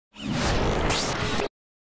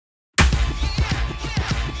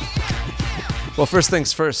Well, first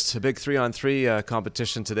things first, a big 3-on-3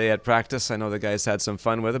 competition today at practice. I know the guys had some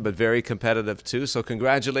fun with it, but very competitive too. So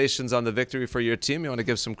congratulations on the victory for your team. You want to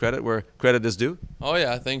give some credit where credit is due? Oh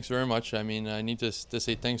yeah, thanks very much. I mean, I need to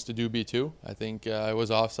say thanks to Doobie too. I think I was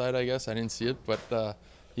offside, I guess. I didn't see it, but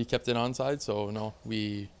he kept it onside. So no,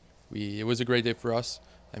 it was a great day for us.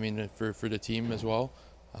 I mean, for the team as well.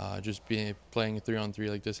 Just playing 3-on-3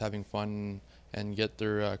 like this, having fun and get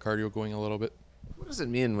their cardio going a little bit. What does it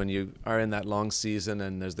mean when you are in that long season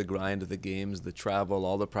and there's the grind of the games, the travel,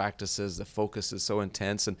 all the practices, the focus is so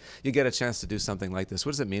intense, and you get a chance to do something like this?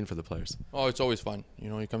 What does it mean for the players? Oh, it's always fun. You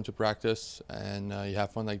know, you come to practice and you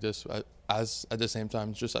have fun like this. As at the same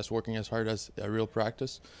time, just as working as hard as a real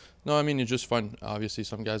practice. No, I mean it's just fun. Obviously,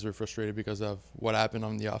 some guys were frustrated because of what happened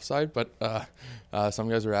on the offside, but some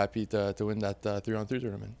guys are happy to win that 3-on-3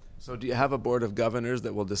 tournament. So do you have a board of governors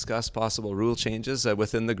that will discuss possible rule changes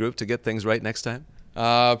within the group to get things right next time?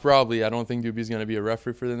 Probably. I don't think Doobie's going to be a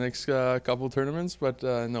referee for the next couple tournaments, but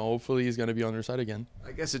no, hopefully he's going to be on their side again.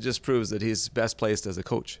 I guess it just proves that he's best placed as a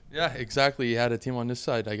coach. Yeah, exactly. He had a team on this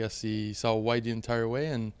side. I guess he saw white the entire way,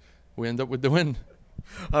 and we end up with the win.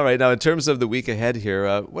 All right, now in terms of the week ahead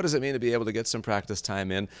here, what does it mean to be able to get some practice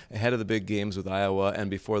time in ahead of the big games with Iowa and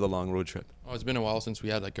before the long road trip? Oh, it's been a while since we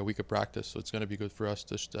had like a week of practice, so it's going to be good for us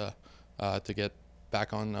to get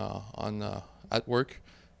back on at work.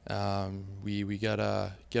 We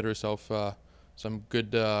gotta get ourselves some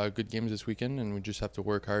good games this weekend, and we just have to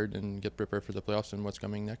work hard and get prepared for the playoffs and what's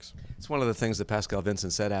coming next. It's one of the things that Pascal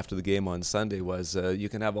Vincent said after the game on Sunday was you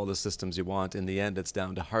can have all the systems you want. In the end, it's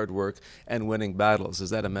down to hard work and winning battles. Is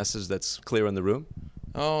that a message that's clear in the room?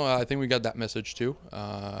 Oh, I think we got that message too.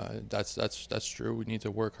 That's true. We need to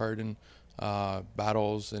work hard in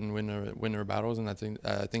battles and win our battles, and I think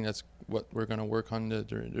that's what we're going to work on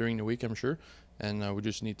during the week, I'm sure. And we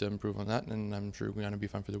just need to improve on that, and I'm sure we're going to be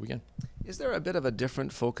fine for the weekend. Is there a bit of a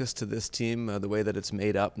different focus to this team, the way that it's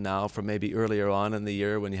made up now from maybe earlier on in the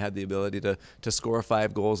year when you had the ability to score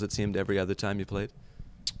 5 goals, it seemed, every other time you played?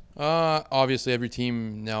 Obviously, every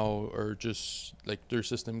team now are just like their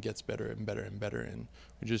system gets better and better and better, and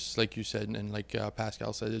we just, like you said, and like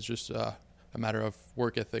Pascal said, it's just a matter of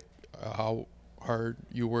work ethic, how hard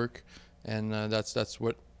you work, and that's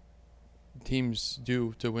what teams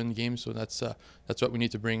do to win games. So that's what we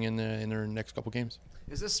need to bring in our next couple games.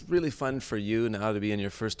 Is this really fun for you now to be in your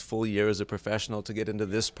first full year as a professional, to get into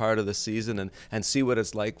this part of the season and see what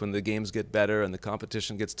it's like when the games get better and the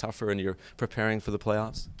competition gets tougher and you're preparing for the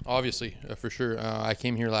playoffs? Obviously, for sure. I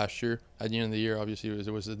came here last year. At the end of the year, obviously,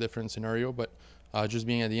 it was a different scenario, but just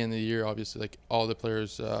being at the end of the year, obviously, like all the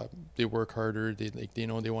players, they work harder. They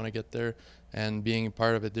know they want to get there, and being a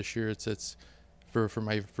part of it this year, it's for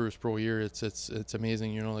my first pro year, it's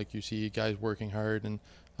amazing. You know, like you see guys working hard and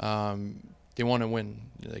they want to win.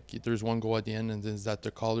 Like there's one goal at the end, and is that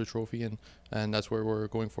the Calder Trophy, and that's where we're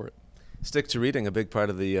going for it. Stick to Reading, a big part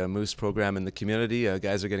of the Moose program in the community.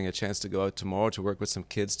 Guys are getting a chance to go out tomorrow to work with some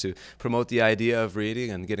kids to promote the idea of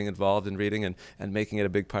reading and getting involved in reading and making it a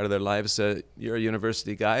big part of their lives. You're a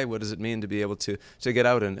university guy. What does it mean to be able to get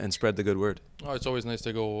out and spread the good word? Oh, it's always nice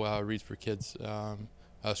to go read for kids.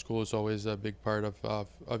 School is always a big part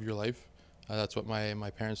of your life. That's what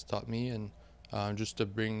my parents taught me, and just to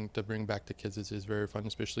bring back the kids is very fun,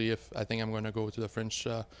 especially if I think I'm going to go to the French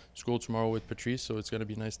school tomorrow with Patrice, so it's going to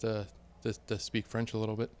be nice to speak French a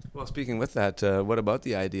little bit. Well, speaking with that, what about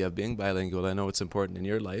the idea of being bilingual? I know it's important in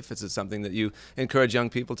your life. Is it something that you encourage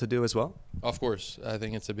young people to do as well? Of course. I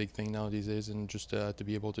think it's a big thing now these days, and just to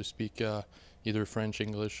be able to speak either French,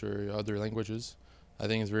 English, or other languages. I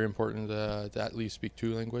think it's very important to at least speak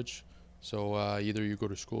 2 languages. So either you go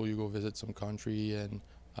to school, you go visit some country, and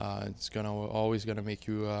it's always gonna make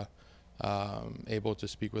you able to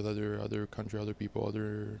speak with other country, other people,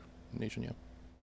 other nation. Yeah.